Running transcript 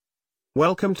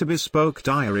Welcome to Bespoke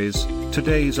Diaries.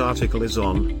 Today's article is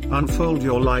on Unfold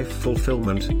Your Life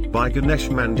Fulfillment by Ganesh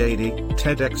Mandadi,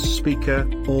 TEDx speaker,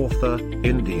 author,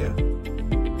 India.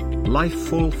 Life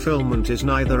fulfillment is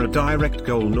neither a direct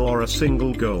goal nor a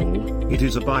single goal, it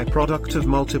is a byproduct of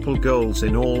multiple goals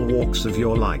in all walks of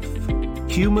your life.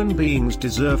 Human beings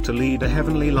deserve to lead a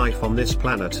heavenly life on this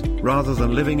planet, rather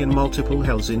than living in multiple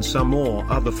hells in some or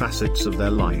other facets of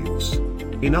their lives.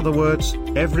 In other words,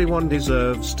 everyone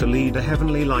deserves to lead a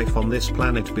heavenly life on this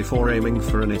planet before aiming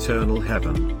for an eternal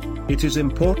heaven. It is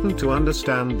important to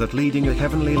understand that leading a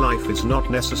heavenly life is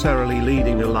not necessarily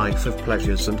leading a life of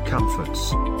pleasures and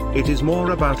comforts. It is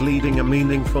more about leading a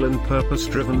meaningful and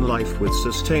purpose-driven life with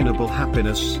sustainable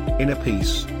happiness, inner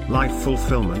peace, life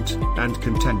fulfillment, and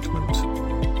contentment.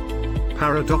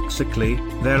 Paradoxically,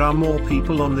 there are more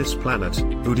people on this planet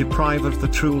who deprive of the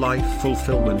true life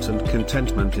fulfillment and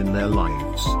contentment in their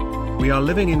lives. We are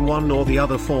living in one or the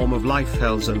other form of life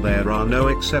hells, and there are no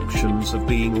exceptions of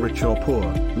being rich or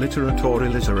poor, literate or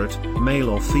illiterate, male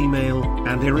or female,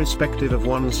 and irrespective of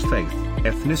one's faith,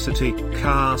 ethnicity,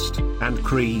 caste, and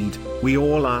creed, we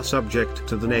all are subject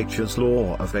to the nature's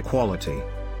law of equality.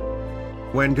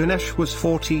 When Ganesh was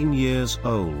 14 years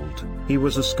old, he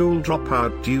was a school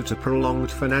dropout due to prolonged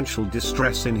financial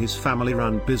distress in his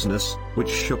family-run business, which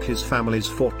shook his family's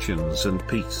fortunes and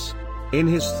peace. In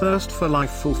his thirst for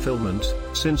life fulfillment,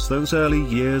 since those early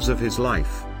years of his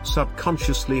life,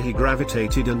 subconsciously he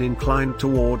gravitated and inclined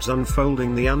towards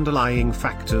unfolding the underlying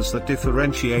factors that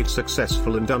differentiate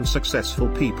successful and unsuccessful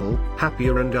people,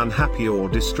 happier and unhappy or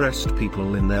distressed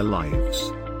people in their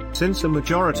lives. Since a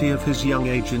majority of his young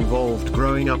age involved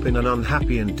growing up in an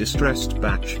unhappy and distressed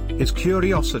batch, his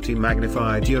curiosity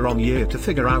magnified year on year to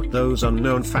figure out those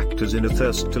unknown factors in a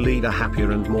thirst to lead a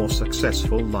happier and more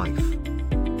successful life.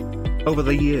 Over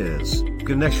the years,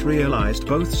 Ganesh realized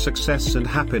both success and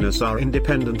happiness are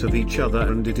independent of each other,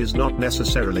 and it is not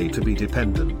necessarily to be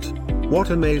dependent. What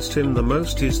amazed him the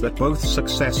most is that both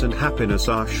success and happiness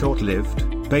are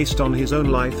short-lived, based on his own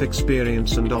life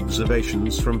experience and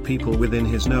observations from people within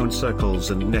his known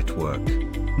circles and network.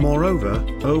 Moreover,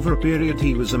 over a period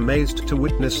he was amazed to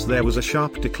witness there was a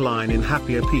sharp decline in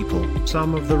happier people.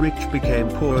 Some of the rich became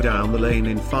poor down the lane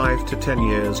in 5 to 10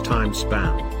 years time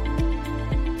span.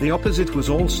 The opposite was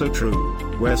also true,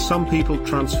 where some people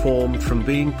transformed from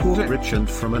being poor to rich and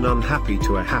from an unhappy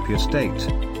to a happier state.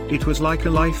 It was like a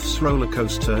life's roller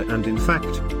coaster, and in fact,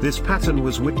 this pattern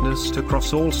was witnessed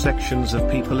across all sections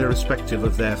of people irrespective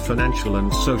of their financial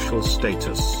and social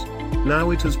status.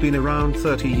 Now it has been around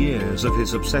 30 years of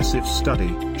his obsessive study.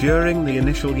 During the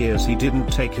initial years he didn't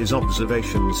take his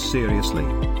observations seriously,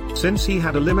 since he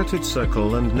had a limited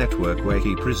circle and network where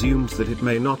he presumed that it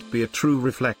may not be a true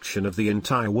reflection of the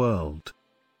entire world.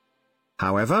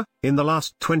 However, in the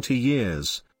last 20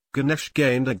 years, Ganesh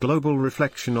gained a global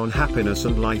reflection on happiness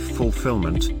and life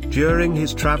fulfillment, during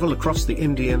his travel across the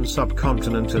Indian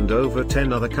subcontinent and over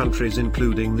 10 other countries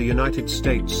including the United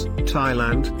States,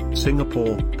 Thailand,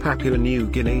 Singapore, Papua New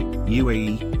Guinea,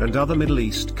 UAE, and other Middle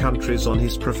East countries on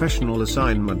his professional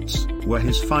assignments, where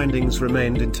his findings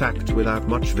remained intact without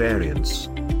much variance.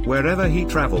 Wherever he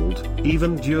traveled,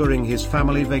 even during his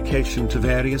family vacation to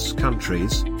various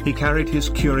countries, he carried his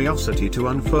curiosity to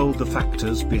unfold the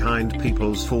factors behind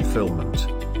people's fulfillment.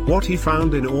 What he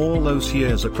found in all those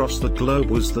years across the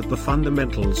globe was that the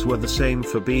fundamentals were the same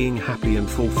for being happy and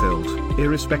fulfilled,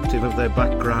 irrespective of their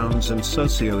backgrounds and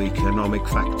socio-economic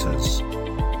factors.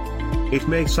 It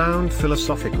may sound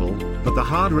philosophical, but the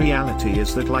hard reality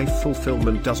is that life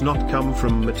fulfillment does not come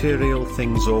from material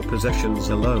things or possessions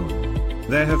alone.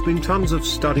 There have been tons of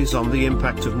studies on the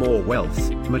impact of more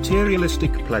wealth,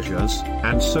 materialistic pleasures,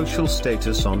 and social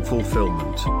status on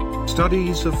fulfillment.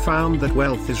 Studies have found that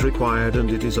wealth is required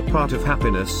and it is a part of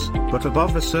happiness, but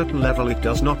above a certain level it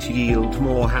does not yield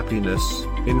more happiness.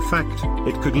 In fact,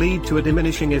 it could lead to a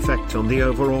diminishing effect on the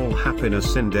overall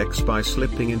happiness index by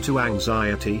slipping into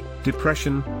anxiety,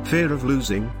 depression, fear of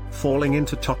losing, falling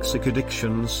into toxic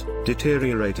addictions,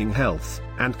 deteriorating health,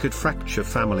 and could fracture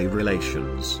family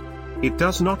relations. It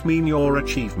does not mean your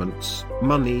achievements,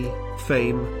 money,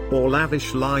 fame, or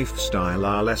lavish lifestyle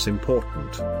are less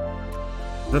important.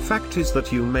 The fact is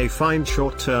that you may find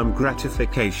short-term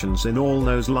gratifications in all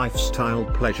those lifestyle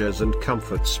pleasures and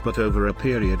comforts, but over a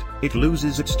period, it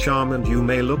loses its charm and you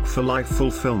may look for life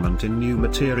fulfillment in new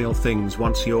material things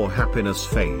once your happiness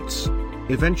fades.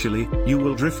 Eventually, you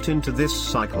will drift into this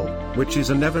cycle, which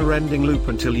is a never-ending loop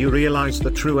until you realize the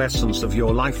true essence of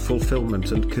your life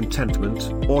fulfillment and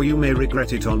contentment, or you may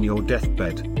regret it on your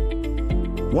deathbed.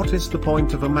 What is the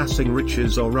point of amassing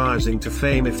riches or rising to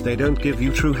fame if they don't give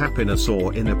you true happiness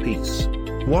or inner peace?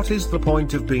 What is the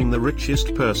point of being the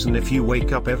richest person if you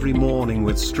wake up every morning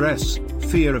with stress,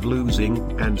 fear of losing,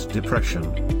 and depression?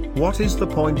 What is the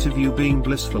point of you being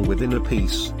blissful with inner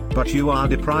peace, but you are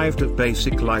deprived of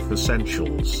basic life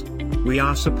essentials? We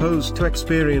are supposed to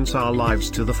experience our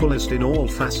lives to the fullest in all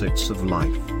facets of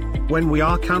life. When we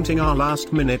are counting our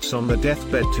last minutes on the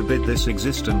deathbed to bid this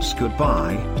existence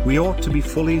goodbye, we ought to be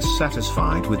fully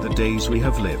satisfied with the days we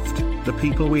have lived, the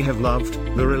people we have loved,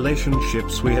 the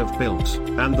relationships we have built,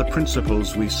 and the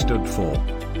principles we stood for.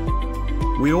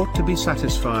 We ought to be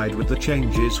satisfied with the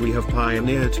changes we have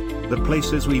pioneered, the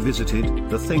places we visited,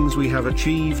 the things we have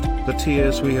achieved, the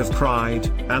tears we have cried,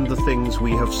 and the things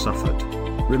we have suffered.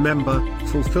 Remember,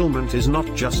 fulfillment is not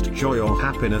just joy or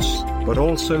happiness, but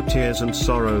also tears and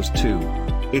sorrows too.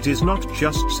 It is not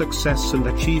just success and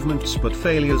achievements but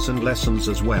failures and lessons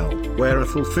as well, where a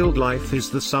fulfilled life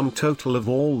is the sum total of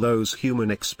all those human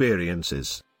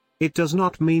experiences. It does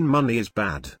not mean money is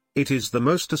bad. It is the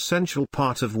most essential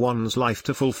part of one's life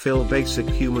to fulfill basic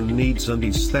human needs and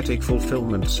aesthetic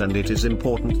fulfillments, and it is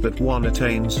important that one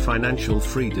attains financial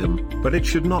freedom, but it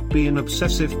should not be an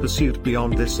obsessive pursuit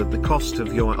beyond this at the cost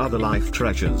of your other life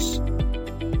treasures.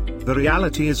 The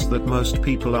reality is that most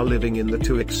people are living in the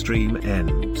two extreme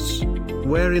ends.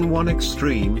 Where in one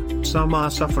extreme, some are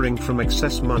suffering from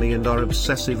excess money and are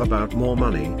obsessive about more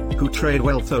money, who trade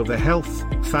wealth over health,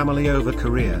 family over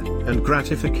career, and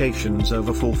gratifications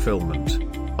over fulfillment.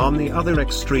 On the other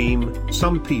extreme,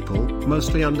 some people,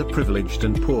 mostly underprivileged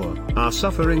and poor, are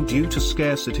suffering due to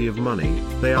scarcity of money.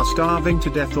 They are starving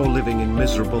to death or living in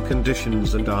miserable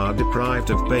conditions and are deprived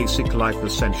of basic life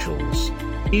essentials.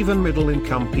 Even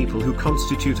middle-income people, who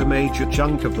constitute a major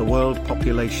chunk of the world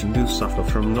population, do suffer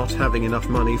from not having enough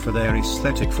money for their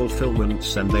aesthetic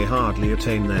fulfillments, and they hardly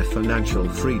attain their financial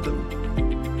freedom.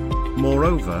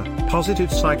 Moreover,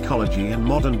 positive psychology and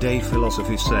modern-day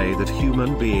philosophy say that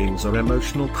human beings are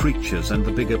emotional creatures, and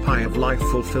the bigger pie of life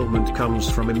fulfillment comes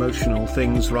from emotional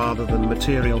things rather than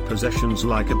material possessions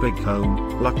like a big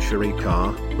home, luxury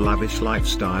car, lavish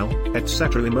lifestyle,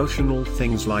 etc. Emotional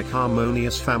things like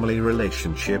harmonious family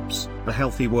relationships, a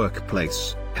healthy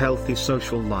workplace, healthy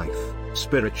social life,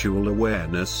 spiritual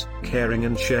awareness, caring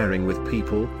and sharing with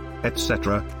people,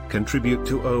 etc., contribute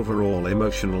to overall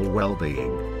emotional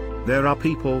well-being. There are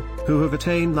people who have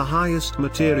attained the highest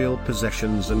material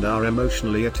possessions and are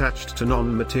emotionally attached to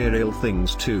non-material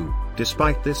things too.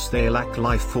 Despite this, they lack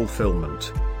life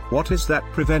fulfillment. What is that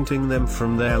preventing them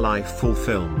from their life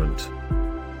fulfillment?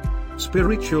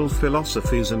 Spiritual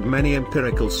philosophies and many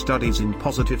empirical studies in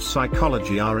positive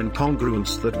psychology are in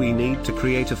congruence that we need to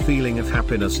create a feeling of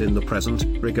happiness in the present,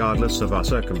 regardless of our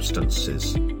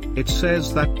circumstances. It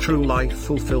says that true life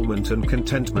fulfillment and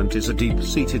contentment is a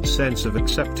deep-seated sense of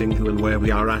accepting who and where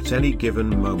we are at any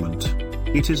given moment.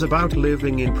 It is about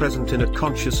living in present in a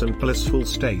conscious and blissful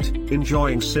state,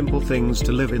 enjoying simple things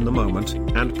to live in the moment,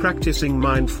 and practicing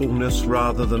mindfulness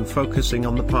rather than focusing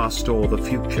on the past or the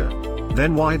future.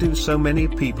 Then why do so many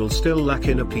people still lack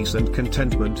inner peace and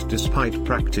contentment despite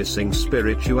practicing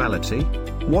spirituality?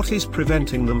 What is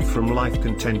preventing them from life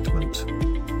contentment?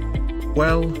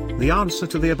 Well, the answer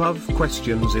to the above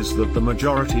questions is that the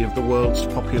majority of the world's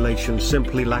population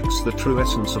simply lacks the true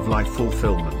essence of life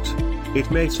fulfillment. It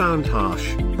may sound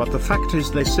harsh, but the fact is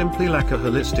they simply lack a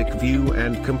holistic view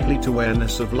and complete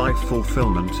awareness of life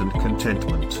fulfillment and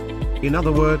contentment. In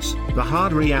other words, the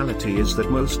hard reality is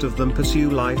that most of them pursue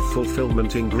life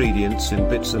fulfillment ingredients in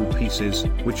bits and pieces,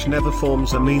 which never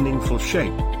forms a meaningful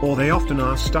shape, or they often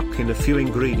are stuck in a few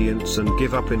ingredients and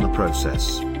give up in the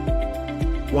process.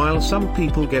 While some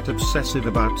people get obsessive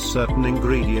about certain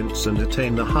ingredients and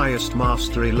attain the highest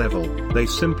mastery level, they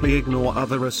simply ignore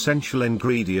other essential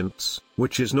ingredients,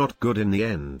 which is not good in the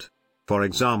end. For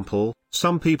example,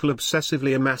 some people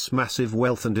obsessively amass massive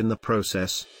wealth and in the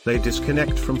process, they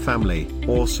disconnect from family,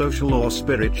 or social or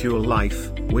spiritual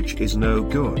life, which is no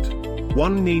good.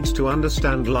 One needs to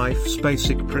understand life's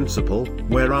basic principle,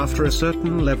 where after a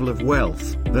certain level of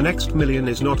wealth, the next million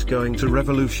is not going to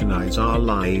revolutionize our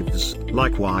lives.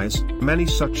 Likewise, many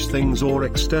such things or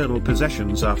external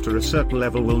possessions after a certain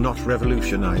level will not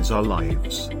revolutionize our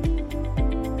lives.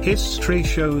 History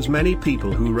shows many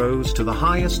people who rose to the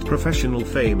highest professional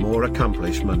fame or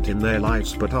accomplishment in their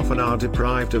lives but often are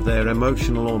deprived of their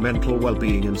emotional or mental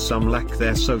well-being, and some lack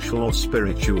their social or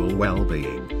spiritual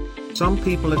well-being. Some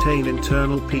people attain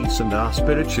internal peace and are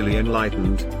spiritually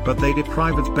enlightened, but they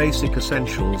deprive of basic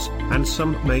essentials, and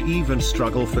some may even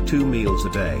struggle for 2 meals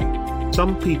a day.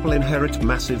 Some people inherit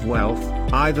massive wealth,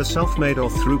 either self-made or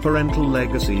through parental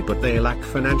legacy, but they lack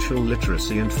financial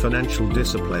literacy and financial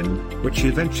discipline, which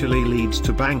eventually leads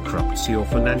to bankruptcy or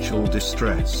financial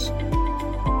distress.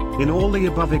 In all the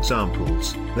above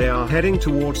examples, they are heading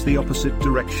towards the opposite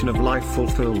direction of life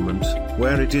fulfillment,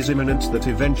 where it is imminent that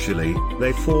eventually,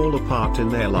 they fall apart in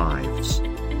their lives.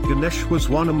 Ganesh was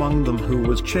one among them who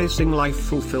was chasing life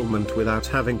fulfillment without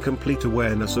having complete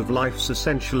awareness of life's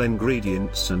essential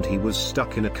ingredients, and he was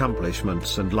stuck in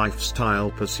accomplishments and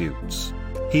lifestyle pursuits.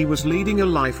 He was leading a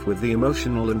life with the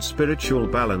emotional and spiritual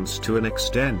balance to an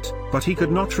extent, but he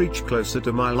could not reach closer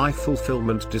to my life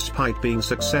fulfillment despite being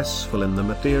successful in the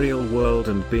material world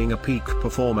and being a peak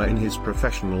performer in his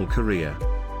professional career.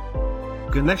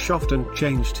 Ganesh often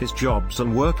changed his jobs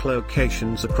and work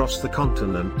locations across the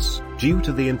continents, due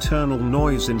to the internal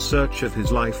noise in search of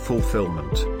his life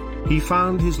fulfillment. He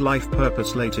found his life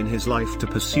purpose late in his life to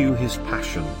pursue his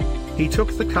passion. He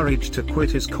took the courage to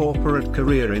quit his corporate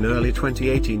career in early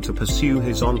 2018 to pursue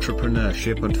his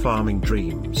entrepreneurship and farming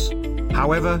dreams.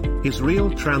 However, his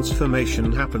real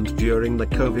transformation happened during the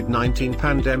COVID-19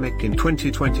 pandemic in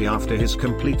 2020 after his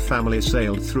complete family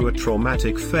sailed through a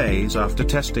traumatic phase after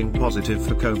testing positive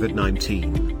for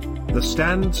COVID-19. The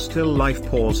standstill life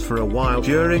pause for a while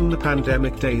during the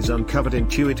pandemic days uncovered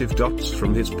intuitive dots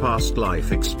from his past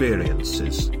life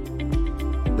experiences.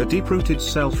 The deep-rooted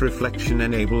self-reflection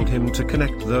enabled him to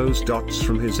connect those dots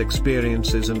from his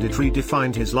experiences, and it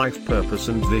redefined his life purpose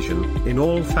and vision in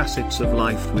all facets of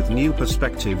life with new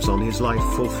perspectives on his life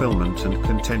fulfillment and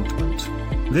contentment.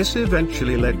 This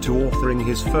eventually led to authoring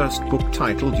his first book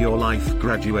titled Your Life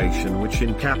Graduation, which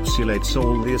encapsulates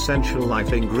all the essential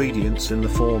life ingredients in the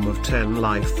form of 10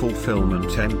 life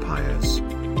fulfillment empires.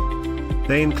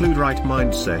 They include right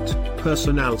mindset,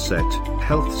 personal set,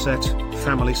 health set,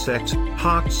 family set,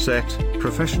 heart set,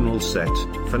 professional set,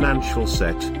 financial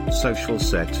set, social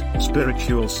set,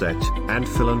 spiritual set, and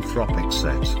philanthropic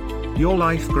set. Your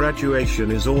life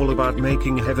graduation is all about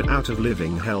making heaven out of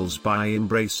living hells by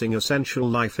embracing essential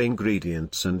life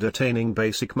ingredients and attaining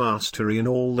basic mastery in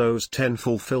all those 10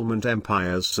 fulfillment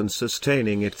empires and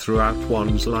sustaining it throughout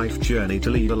one's life journey to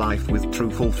lead a life with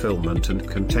true fulfillment and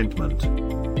contentment.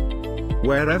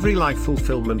 Where every life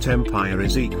fulfillment empire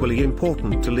is equally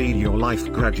important to lead your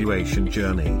life graduation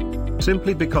journey.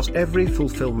 Simply because every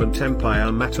fulfillment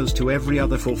empire matters to every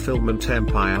other fulfillment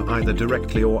empire either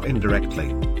directly or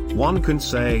indirectly. One can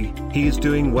say, he is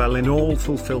doing well in all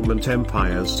fulfillment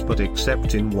empires but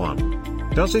except in one.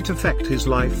 Does it affect his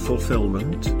life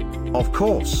fulfillment? Of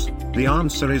course, the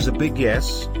answer is a big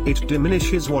yes. It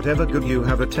diminishes whatever good you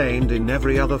have attained in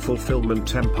every other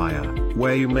fulfillment empire,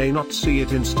 where you may not see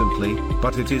it instantly,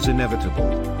 but it is inevitable.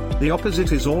 The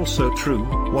opposite is also true.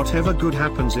 Whatever good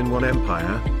happens in one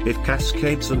empire, it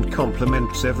cascades and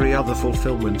complements every other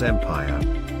fulfillment empire.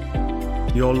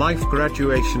 Your life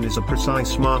graduation is a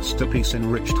precise masterpiece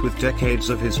enriched with decades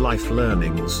of his life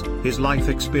learnings, his life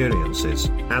experiences,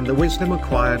 and the wisdom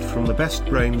acquired from the best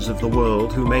brains of the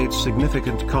world who made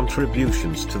significant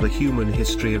contributions to the human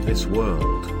history of this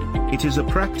world. It is a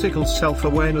practical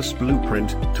self-awareness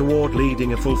blueprint toward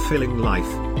leading a fulfilling life,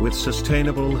 with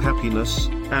sustainable happiness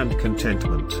and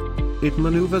contentment. It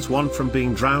maneuvers one from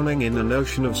being drowning in an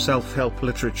ocean of self-help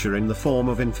literature in the form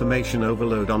of information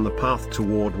overload on the path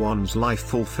toward one's life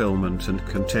fulfillment and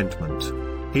contentment.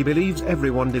 He believes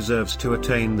everyone deserves to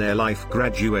attain their life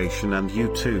graduation, and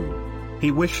you too.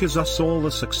 He wishes us all the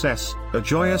success, a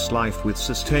joyous life with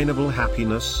sustainable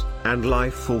happiness and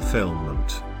life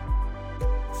fulfillment.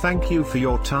 Thank you for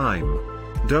your time.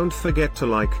 Don't forget to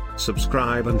like,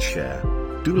 subscribe and share.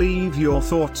 Do leave your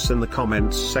thoughts in the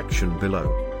comments section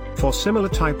below. For similar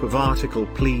type of article,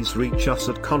 please reach us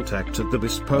at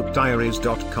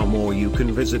contact@thebespokediaries.com, or you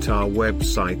can visit our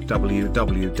website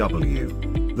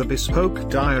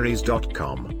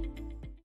www.thebespokediaries.com.